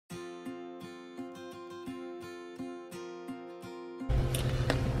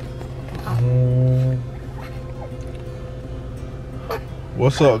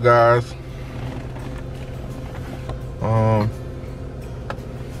What's up, guys?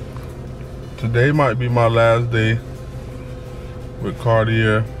 Today might be my last day with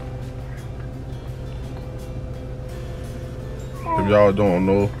Cartier. If y'all don't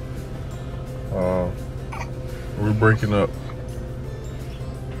know, we're breaking up.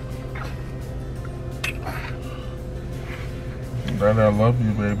 Daddy, I love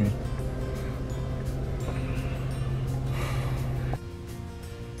you, baby.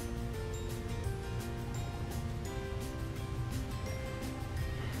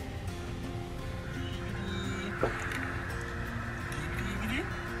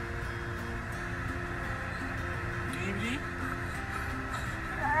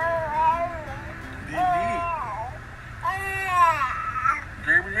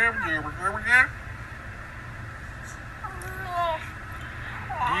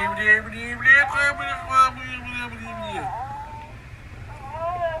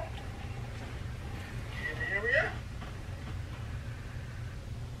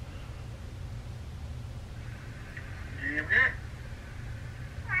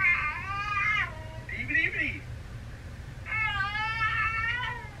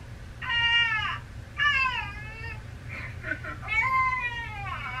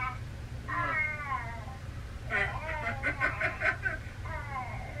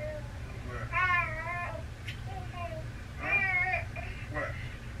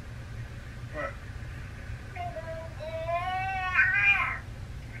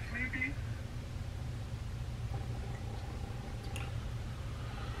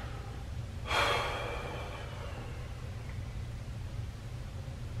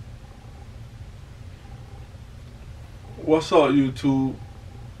 What's up, YouTube?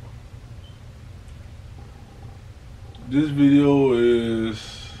 This video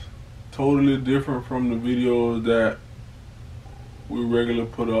is totally different from the videos that we regularly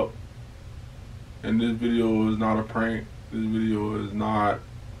put up. And this video is not a prank. This video is not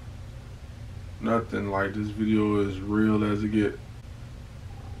nothing. Like, this video is real as it get.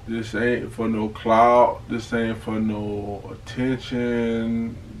 This ain't for no clout. This ain't for no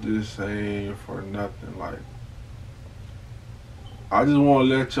attention. This ain't for nothing. Like, I just want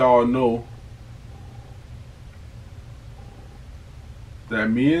to let y'all know that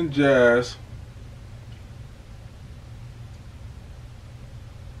me and Jazz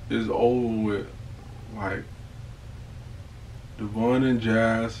is over with. Like, Devon and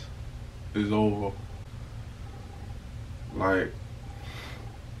Jazz is over. Like,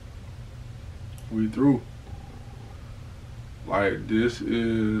 we through. Like, this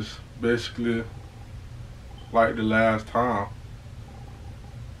is basically like the last time.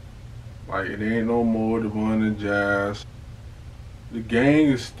 Like, it ain't no more Devon and Jazz. The gang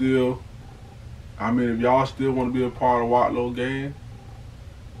is still, I mean, if y'all still want to be a part of Watlow gang,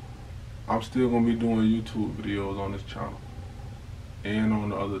 I'm still going to be doing YouTube videos on this channel and on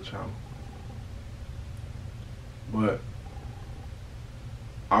the other channel. But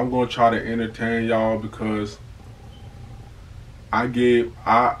I'm going to try to entertain y'all because when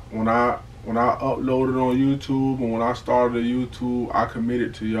I uploaded on YouTube and when I started YouTube, I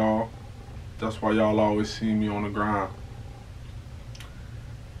committed to y'all. That's why y'all always see me on the grind.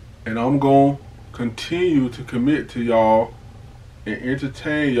 And I'm going to continue to commit to y'all and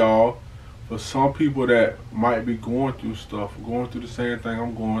entertain y'all. For some people that might be going through stuff, going through the same thing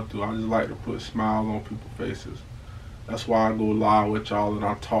I'm going through, I just like to put smiles on people's faces. That's why I go live with y'all and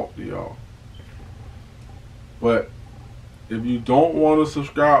I talk to y'all. But if you don't want to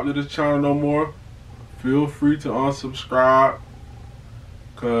subscribe to this channel no more, feel free to unsubscribe.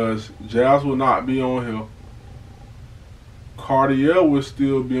 Because Jazz will not be on here. Cartier will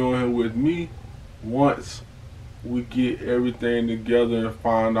still be on here with me once we get everything together and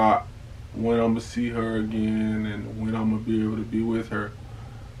find out when I'm going to see her again and when I'm going to be able to be with her.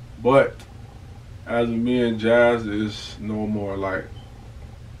 But as of me and Jazz is no more. Like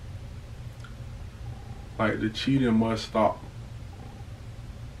the cheating must stop.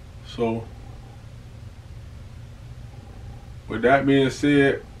 So with that being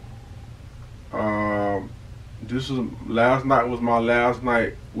said, last night was my last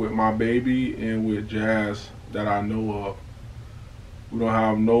night with my baby and with Jazz that I know of. We don't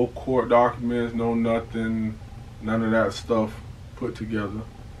have no court documents, no nothing, none of that stuff put together.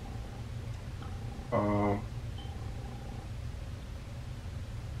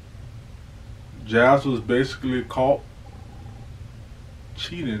 Jazz was basically caught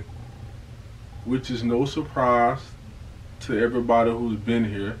cheating, which is no surprise to everybody who's been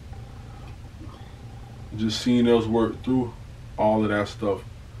here. Just seeing us work through all of that stuff.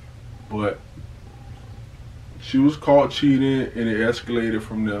 But she was caught cheating, and it escalated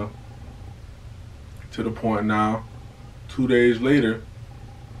from there to the point now, 2 days later,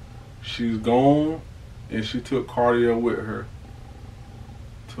 she's gone, and she took Cartier with her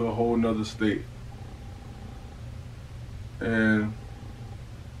to a whole nother state. And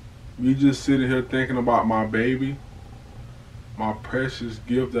me just sitting here thinking about my baby, my precious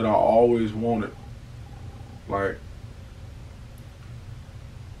gift that I always wanted. Like,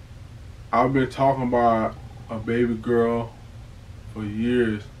 I've been talking about a baby girl for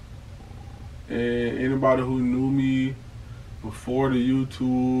years. And anybody who knew me before the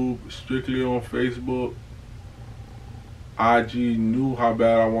YouTube, strictly on Facebook, IG, knew how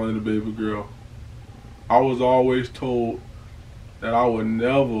bad I wanted a baby girl. I was always told that I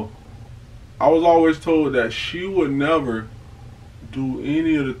was always told that she would never do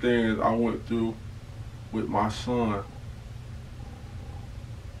any of the things I went through with my son.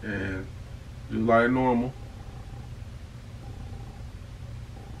 And just like normal,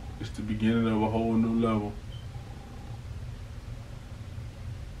 it's the beginning of a whole new level.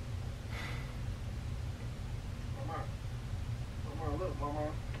 Mama, look,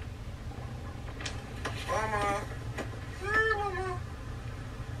 Mama. Mama. Hey, Mama.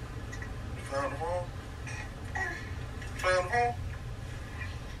 You found the phone? Found the phone?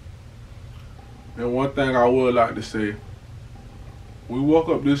 And one thing I would like to say, we woke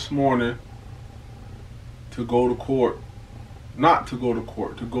up this morning to go to court. Not to go to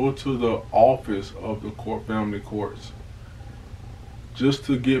court, to go to the office of the court, family courts, just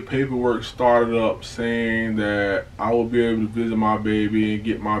to get paperwork started up saying that I will be able to visit my baby and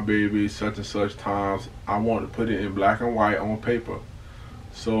get my baby such and such times. I want to put it in black and white on paper,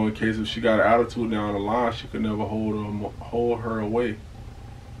 so in case if she got an attitude down the line, she could never hold her away.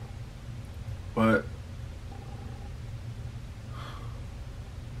 But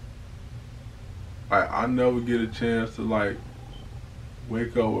I never get a chance to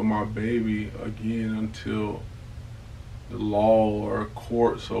wake up with my baby again until the law or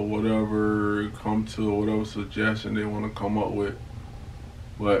courts or whatever come to whatever suggestion they want to come up with.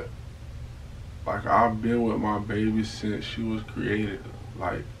 But I've been with my baby since she was created,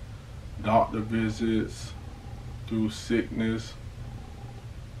 doctor visits, through sickness,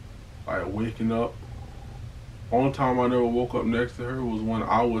 waking up. Only time I never woke up next to her was when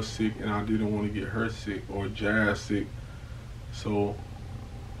I was sick and I didn't want to get her sick or Jazz sick, so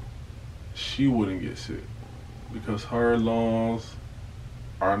she wouldn't get sick, because her lungs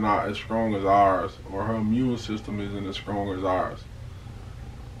are not as strong as ours, or her immune system isn't as strong as ours.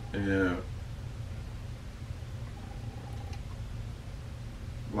 And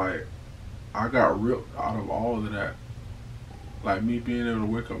I got ripped out of all of that. Me being able to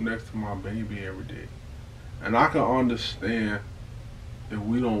wake up next to my baby every day. And I can understand if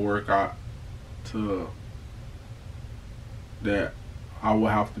we don't work out to that, I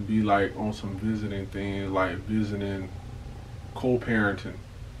would have to be on some visiting things, visiting, co-parenting.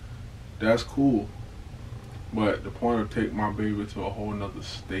 That's cool. But the point of taking my baby to a whole nother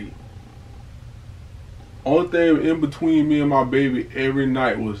state. Only thing in between me and my baby every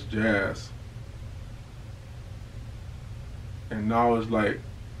night was Jazz. And now it's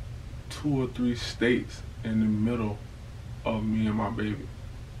 2 or 3 states in the middle of me and my baby.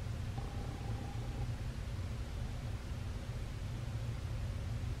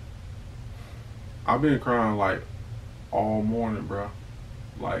 I've been crying all morning, bro.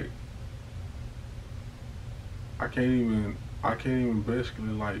 I can't even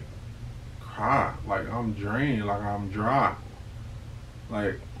basically cry. I'm drained, I'm dry.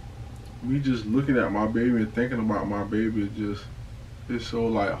 Me just looking at my baby and thinking about my baby it's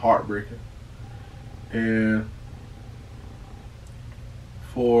so heartbreaking. And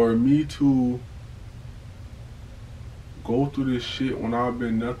for me to go through this shit when I've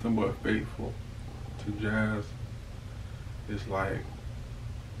been nothing but faithful to Jazz, it's why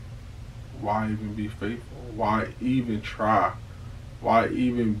even be faithful? Why even try? Why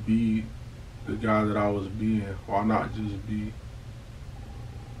even be the guy that I was being? Why not just be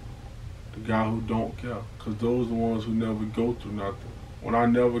the guy who don't care? Because those are the ones who never go through nothing. When I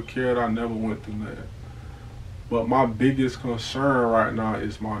never cared, I never went through nothing. But my biggest concern right now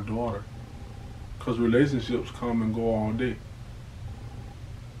is my daughter, because relationships come and go all day.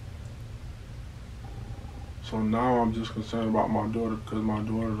 So now I'm just concerned about my daughter, because my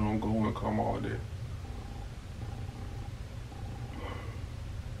daughter don't go and come all day.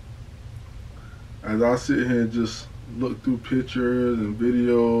 As I sit here and just look through pictures and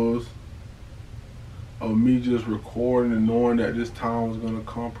videos of me just recording and knowing that this time was gonna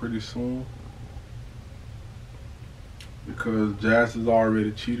come pretty soon, because Jazz has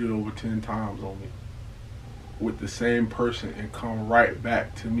already cheated over 10 times on me with the same person and come right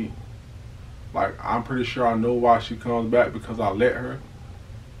back to me. Like, I'm pretty sure I know why she comes back, because I let her.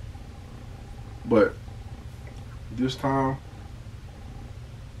 But this time,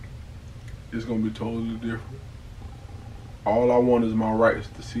 it's gonna be totally different. All I want is my rights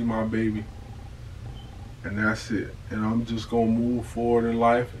to see my baby, and that's it. And I'm just gonna move forward in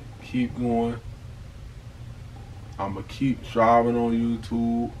life and keep going. I'm gonna keep striving on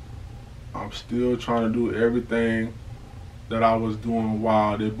YouTube. I'm still trying to do everything that I was doing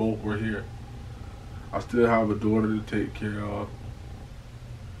while they both were here. I still have a daughter to take care of,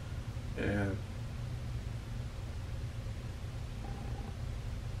 and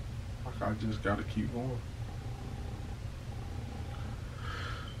like, I just gotta keep going.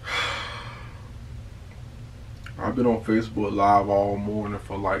 I've been on Facebook Live all morning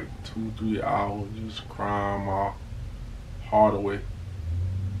for like 2-3 hours, just crying my heart away.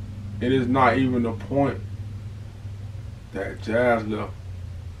 It is not even the point that Jazz left,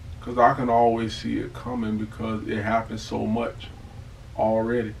 because I can always see it coming, because it happened so much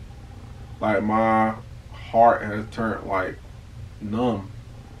already. Like, my heart has turned like numb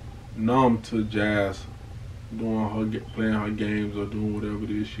to Jazz playing her games or doing whatever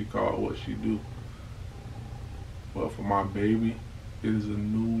it is she called what she do. But for my baby, it is a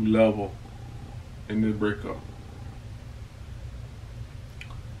new level in this breakup.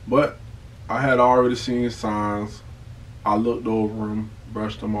 But I had already seen signs. I looked over them,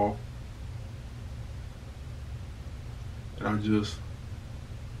 brushed them off, and I just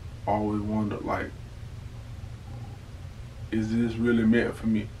always wondered, like, is this really meant for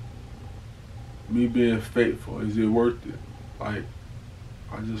me? Me being faithful, is it worth it? Like,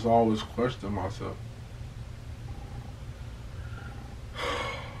 I just always question myself.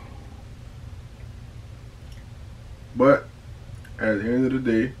 But at the end of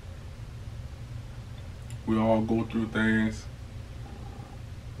the day, we all go through things.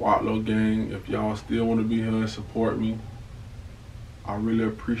 Watlow gang, if y'all still want to be here and support me, I really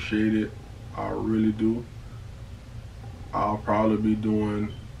appreciate it. I really do. I'll probably be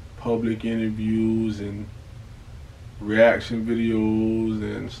doing public interviews and reaction videos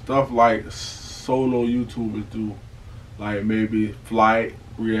and stuff like solo YouTubers do. Like maybe Flight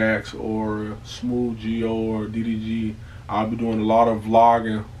Reacts or Smooth Geo or DDG. I'll be doing a lot of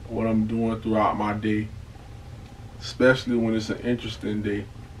vlogging, what I'm doing throughout my day, especially when it's an interesting day.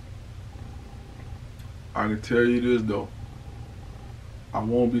 I can tell you this though, I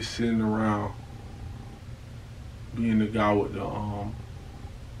won't be sitting around being the guy with the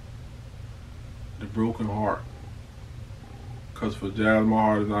broken heart. Cause for Jazz, my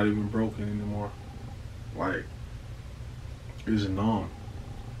heart is not even broken anymore. Like, it's numb.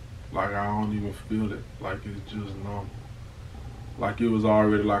 Like, I don't even feel it. Like, it's just numb. Like, it was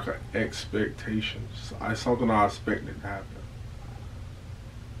already like an expectation. It's something I expected to happen.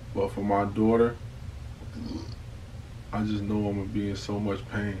 But for my daughter, I just know I'm gonna be in so much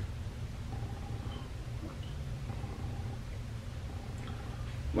pain.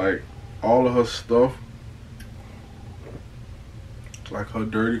 Like, all of her stuff, like her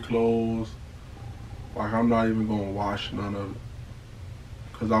dirty clothes, like, I'm not even gonna wash none of it,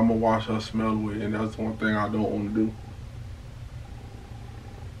 cause I'm gonna wash her smell away, and that's one thing I don't want to do.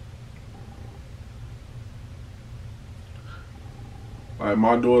 Like,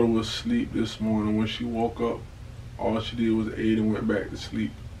 my daughter was asleep this morning. When she woke up, all she did was ate and went back to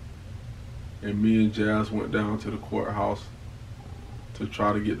sleep. And me and Jazz went down to the courthouse to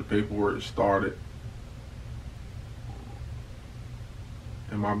try to get the paperwork started.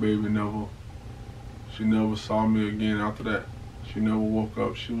 And my baby she never saw me again after that. She never woke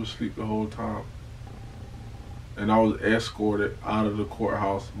up. She was asleep the whole time. And I was escorted out of the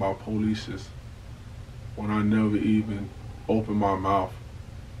courthouse by police when I never even opened my mouth.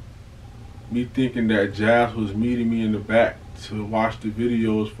 Me thinking that Jazz was meeting me in the back to watch the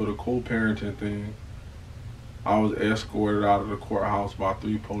videos for the co-parenting thing, I was escorted out of the courthouse by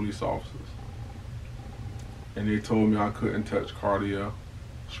 3 police officers. And they told me I couldn't touch Cardia,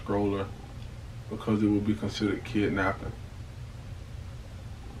 Stroller, because it would be considered kidnapping.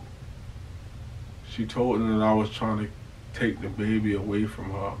 She told them that I was trying to take the baby away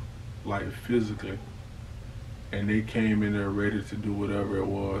from her, like physically. And they came in there ready to do whatever it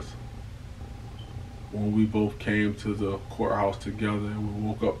was. When we both came to the courthouse together and we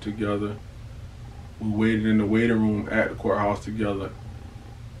woke up together, we waited in the waiting room at the courthouse together.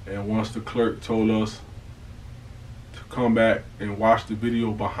 And once the clerk told us to come back and watch the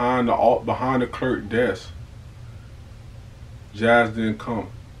video behind the clerk desk, Jazz didn't come.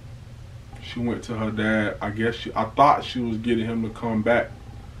 She went to her dad. I thought she was getting him to come back,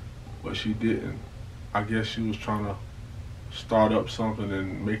 but she didn't. I guess she was trying to start up something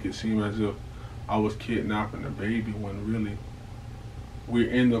and make it seem as if I was kidnapping the baby, when really we're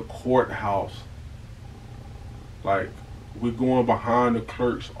in the courthouse. Like, we're going behind the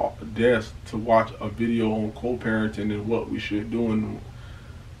clerk's desk to watch a video on co-parenting and what we should do, and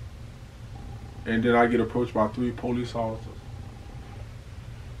then I get approached by 3 police officers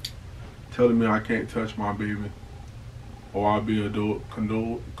telling me I can't touch my baby, or I'll be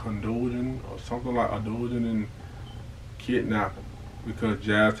condoled or something like indulging in kidnapping, because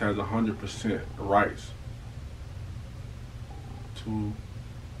Jazz has 100% rights to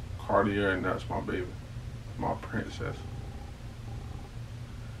Cartier, and that's my baby, my princess.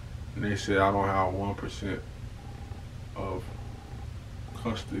 And they said I don't have 1% of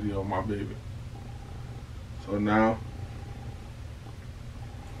custody of my baby. So now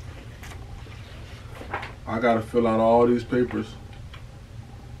I gotta fill out all these papers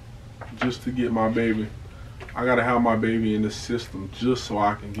just to get my baby. I gotta have my baby in the system just so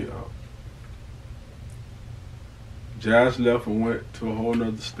I can get her. Jazz left and went to a whole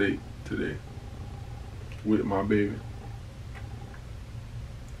nother state today with my baby.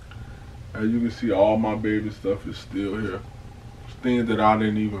 As you can see, all my baby stuff is still here. It's things that I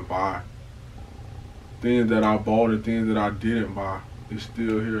didn't even buy. Things that I bought and things that I didn't buy is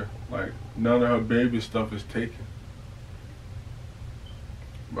still here. Like, none of her baby stuff is taken.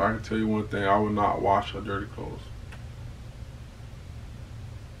 But I can tell you one thing, I will not wash her dirty clothes.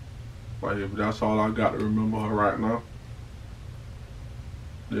 Like, if that's all I got to remember her right now,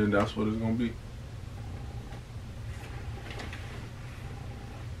 then that's what it's gonna be.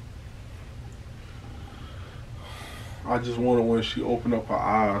 I just wanted, when she opened up her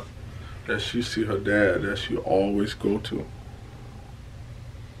eyes, that she see her dad that she always go to.